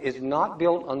life is not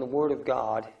built on the Word of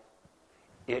God,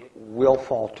 it will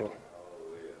falter.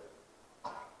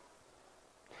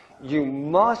 You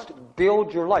must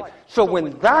build your life. So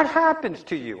when that happens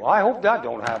to you, I hope that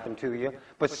don't happen to you,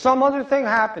 but some other thing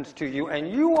happens to you,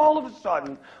 and you all of a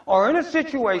sudden are in a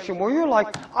situation where you're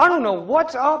like, I don't know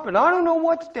what's up and I don't know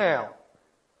what's down.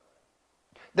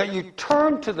 That you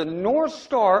turn to the North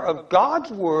Star of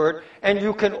God's Word and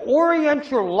you can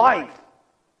orient your life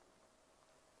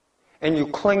and you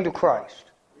cling to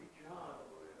Christ.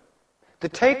 The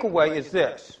takeaway is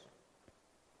this.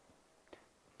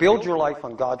 Build your life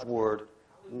on God's Word,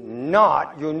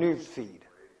 not your news feed.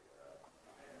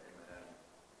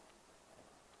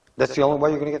 That's the only way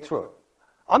you're going to get through it.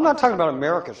 I'm not talking about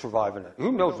America surviving it.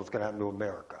 Who knows what's going to happen to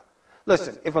America?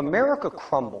 Listen, if America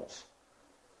crumbles,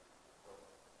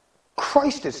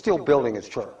 Christ is still building His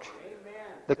church.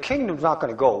 The kingdom's not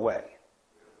going to go away.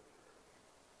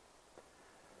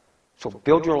 So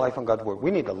build your life on God's Word.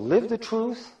 We need to live the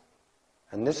truth,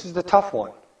 and this is the tough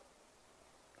one.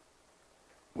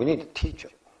 We need to teach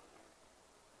it.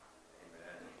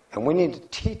 And we need to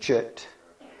teach it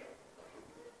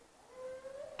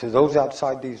to those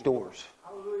outside these doors.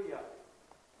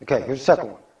 Okay, here's the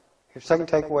second one. Here's the second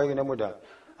takeaway, and then we're done.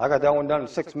 I got that one done in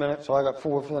 6 minutes, so I got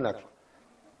 4 for the next one.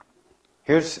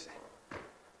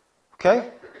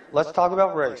 Okay, let's talk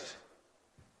about race.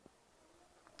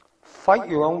 Fight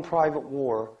your own private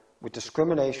war with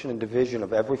discrimination and division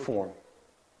of every form.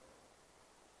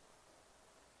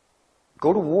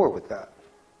 Go to war with that.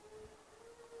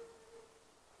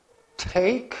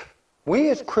 We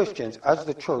as Christians, as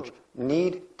the church,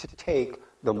 need to take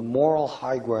the moral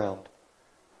high ground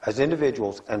as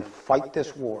individuals and fight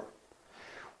this war.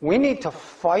 We need to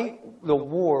fight the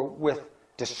war with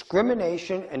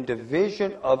discrimination and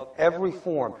division of every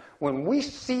form. When we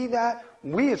see that,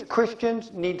 we as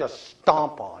Christians need to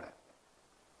stomp on it.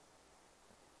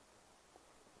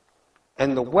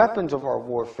 And the weapons of our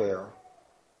warfare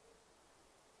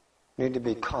need to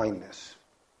be kindness,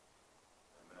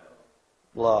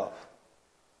 love,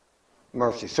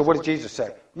 mercy. So what did Jesus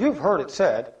say? You've heard it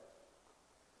said,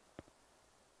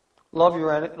 love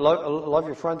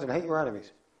your friends and hate your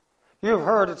enemies. You've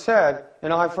heard it said,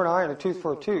 an eye for an eye and a tooth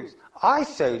for a tooth. I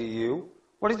say to you,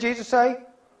 what did Jesus say?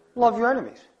 Love your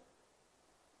enemies.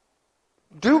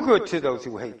 Do good to those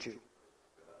who hate you.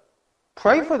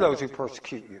 Pray for those who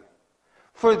persecute you.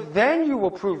 For then you will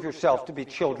prove yourself to be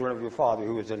children of your Father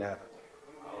who is in heaven.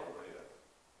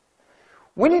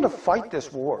 We need to fight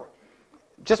this war.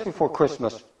 Just before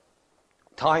Christmas,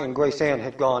 Ty and Grace Ann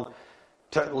had gone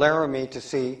to Laramie to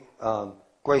see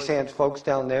Grace Ann's folks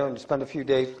down there and spend a few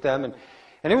days with them. And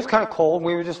it was kind of cold.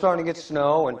 We were just starting to get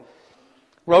snow, and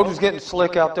road was getting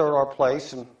slick out there at our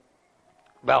place. And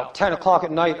about 10 o'clock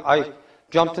at night, I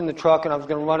jumped in the truck, and I was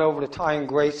going to run over to Ty and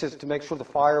Grace's to make sure the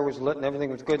fire was lit and everything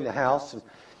was good in the house.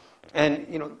 And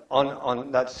you know,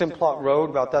 on that Simplot Road,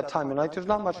 about that time of night, there's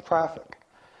not much traffic.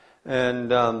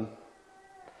 And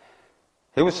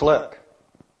it was slick.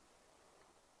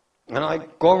 And I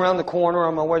go around the corner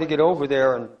on my way to get over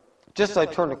there, and just as I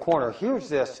turn the corner, here's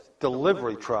this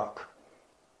delivery truck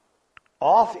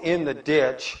off in the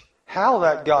ditch. How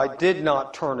that guy did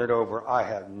not turn it over, I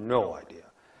have no idea.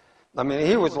 I mean,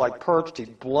 he was like perched.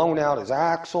 He'd blown out his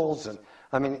axles. And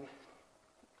I mean,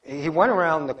 he went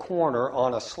around the corner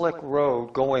on a slick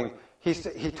road going, he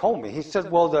told me, he said,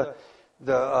 well,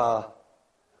 the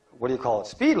what do you call it,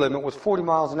 speed limit was 40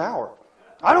 miles an hour.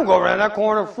 I don't go around that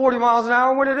corner 40 miles an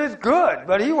hour when it is good.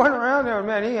 But he went around there, and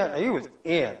man, he was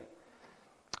in.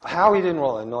 How he didn't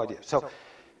roll, I have no idea. So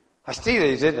I see that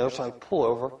he's in there, so I pull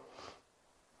over,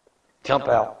 jump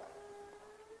out,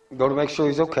 go to make sure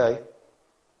he's okay.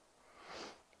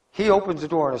 He opens the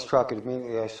door in his truck, and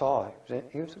immediately I saw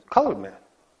he was a colored man.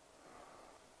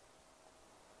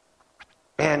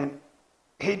 And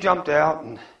he jumped out,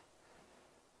 and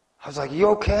I was like, "You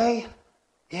okay?"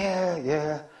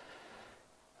 Yeah.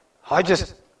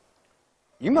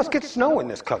 You must get snow in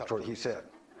this country, he said.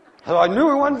 So I knew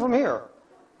he wasn't from here.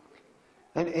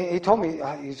 And he told me,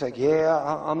 he's like, "Yeah,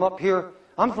 I'm up here.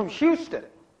 I'm from Houston."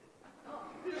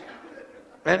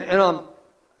 And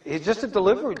he's just a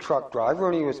delivery truck driver,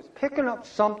 and he was picking up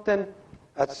something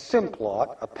at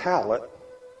Simplot, a pallet,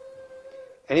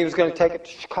 and he was going to take it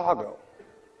to Chicago.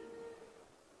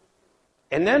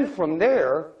 And then from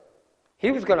there,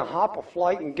 he was going to hop a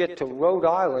flight and get to Rhode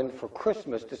Island for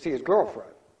Christmas to see his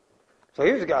girlfriend. So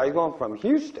here's a guy going from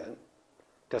Houston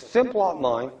to Simplot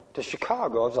Mine to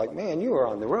Chicago. I was like, "Man, you are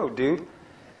on the road, dude."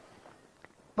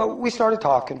 But we started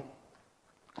talking.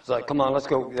 It's like, "Come on, let's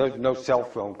go." There's no cell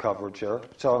phone coverage there.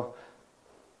 So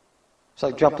it's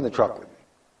like, "Jump in the truck with me."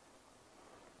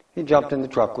 He jumped in the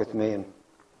truck with me and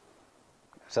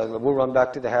said, "We'll run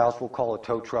back to the house. We'll call a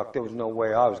tow truck." There was no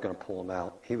way I was going to pull him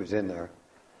out. He was in there.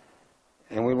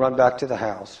 And we run back to the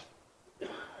house.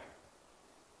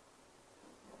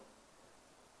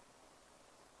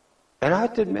 And I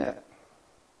have to admit,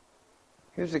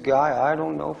 here's a guy I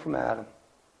don't know from Adam.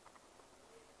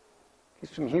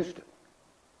 He's from Houston.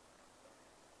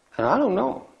 And I don't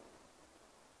know him.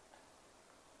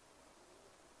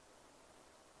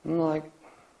 I'm like,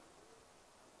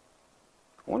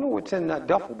 I wonder what's in that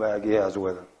duffel bag he has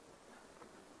with him.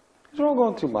 It's all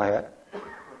going through my head.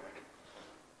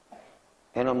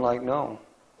 And I'm like, no.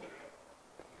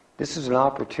 This is an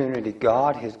opportunity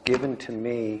God has given to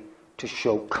me to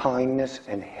show kindness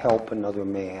and help another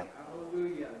man.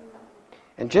 Hallelujah.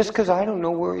 And just because I don't know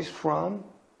where he's from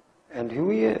and who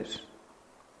he is,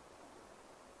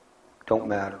 don't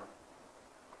matter.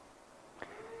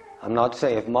 I'm not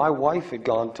saying if my wife had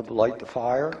gone to light the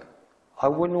fire, I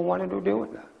wouldn't have wanted her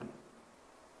doing that.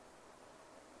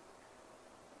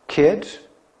 Kids,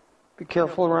 be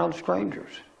careful around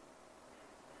strangers.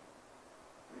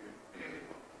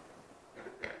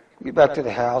 We get back to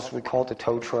the house, we call the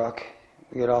tow truck,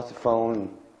 we get off the phone,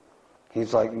 and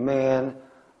he's like, "Man,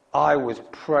 I was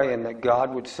praying that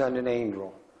God would send an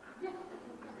angel."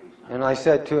 And I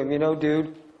said to him, "You know,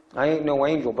 dude, I ain't no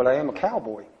angel, but I am a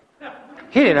cowboy."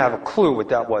 He didn't have a clue what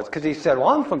that was, because he said, "Well,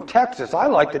 I'm from Texas. I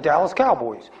like the Dallas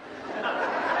Cowboys."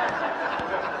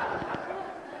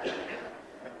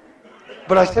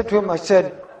 But I said to him, I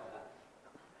said,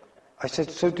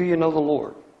 "So do you know the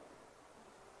Lord?"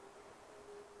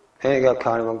 And he got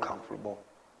kind of uncomfortable.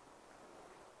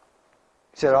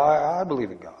 He said, I believe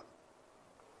in God."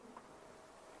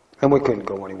 And we couldn't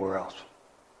go anywhere else.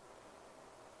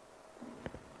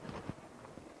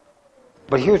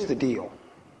 But here's the deal.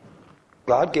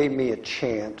 God gave me a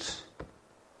chance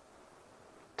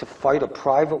to fight a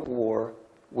private war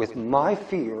with my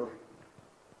fear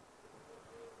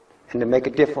and to make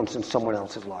a difference in someone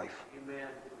else's life. Amen.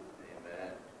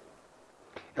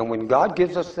 And when God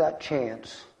gives us that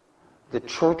chance, the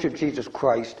Church of Jesus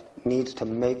Christ needs to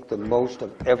make the most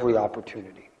of every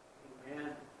opportunity.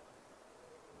 Amen.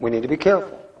 We need to be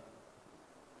careful.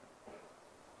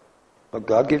 But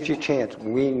God gives you a chance.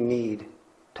 We need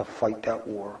to fight that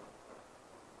war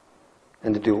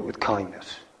and to do it with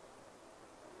kindness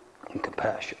and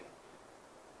compassion.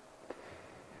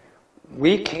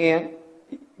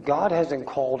 God hasn't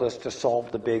called us to solve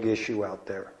the big issue out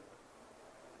there.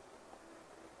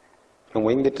 And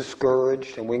we can get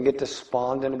discouraged and we can get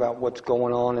despondent about what's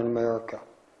going on in America.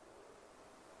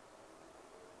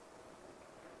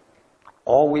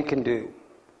 All we can do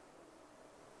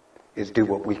is do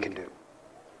what we can do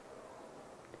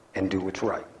and do what's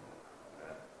right.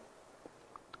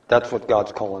 That's what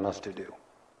God's calling us to do.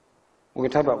 We're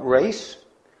going to talk about race.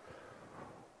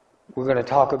 We're going to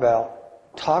talk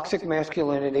about toxic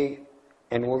masculinity,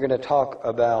 and we're going to talk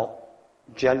about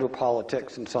gender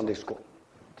politics in Sunday school.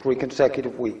 3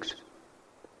 consecutive weeks.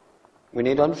 We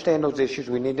need to understand those issues.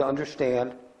 We need to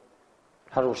understand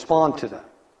how to respond to them.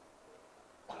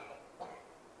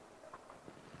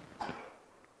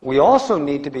 We also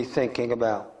need to be thinking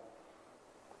about,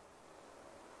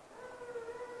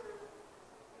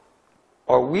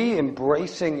 are we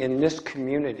embracing in this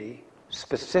community,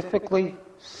 specifically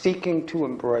seeking to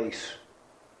embrace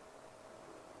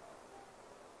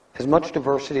as much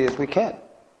diversity as we can?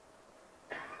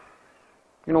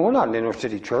 You know, we're not an inner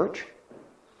city church.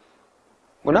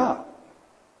 We're not.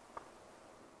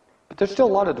 But there's still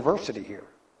a lot of diversity here.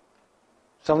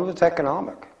 Some of it's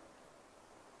economic.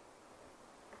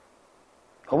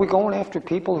 Are we going after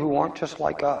people who aren't just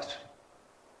like us?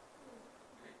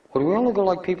 Or do we only go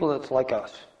like people that's like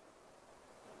us?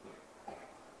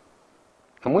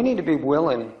 And we need to be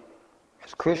willing,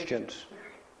 as Christians,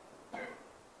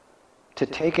 to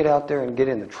take it out there and get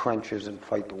in the trenches and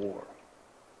fight the war.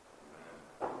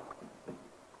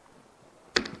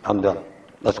 I'm done.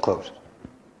 Let's close.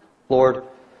 Lord,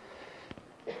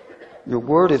 your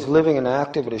word is living and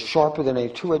active. It is sharper than a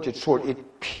two-edged sword.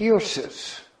 It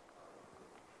pierces.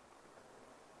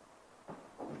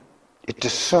 It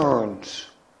discerns.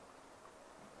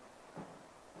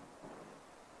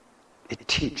 It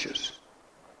teaches.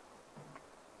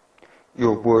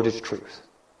 Your word is truth.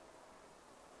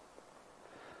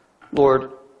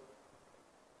 Lord,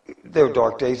 there are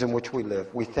dark days in which we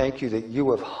live. We thank you that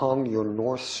you have hung your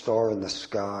North Star in the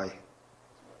sky,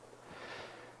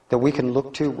 that we can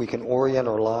look to, we can orient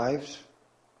our lives,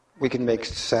 we can make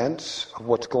sense of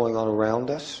what's going on around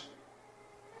us,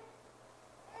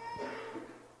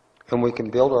 and we can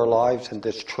build our lives in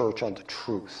this church on the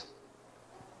truth.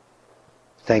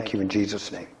 Thank you in Jesus'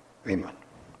 name. Amen.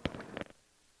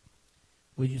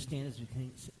 Would you stand as we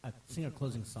sing our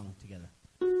closing song together?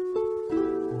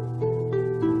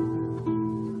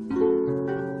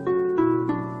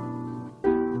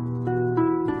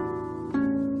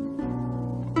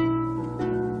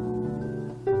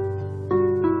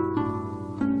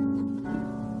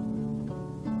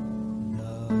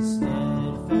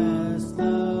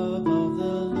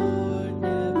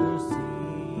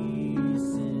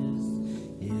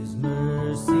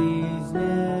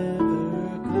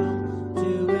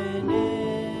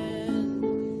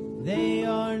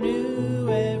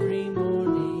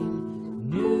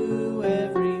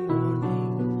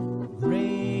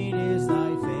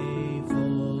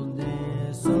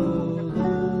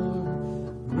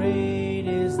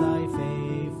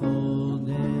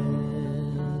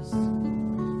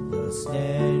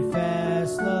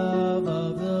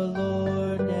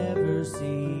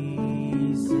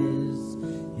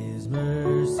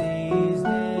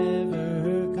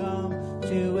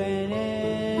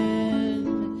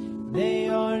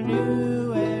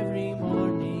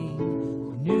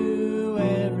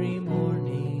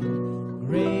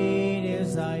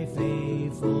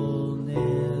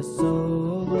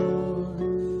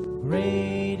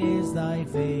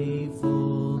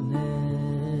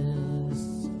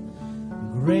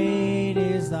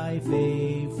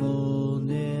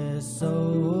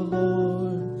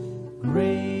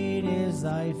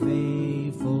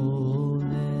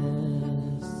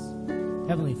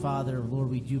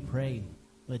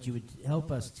 That you would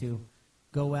help us to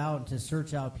go out and to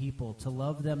search out people, to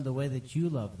love them the way that you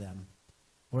love them,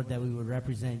 Lord, that we would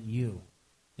represent you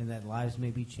and that lives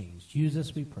may be changed. Use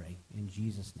us, we pray, in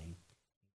Jesus' name.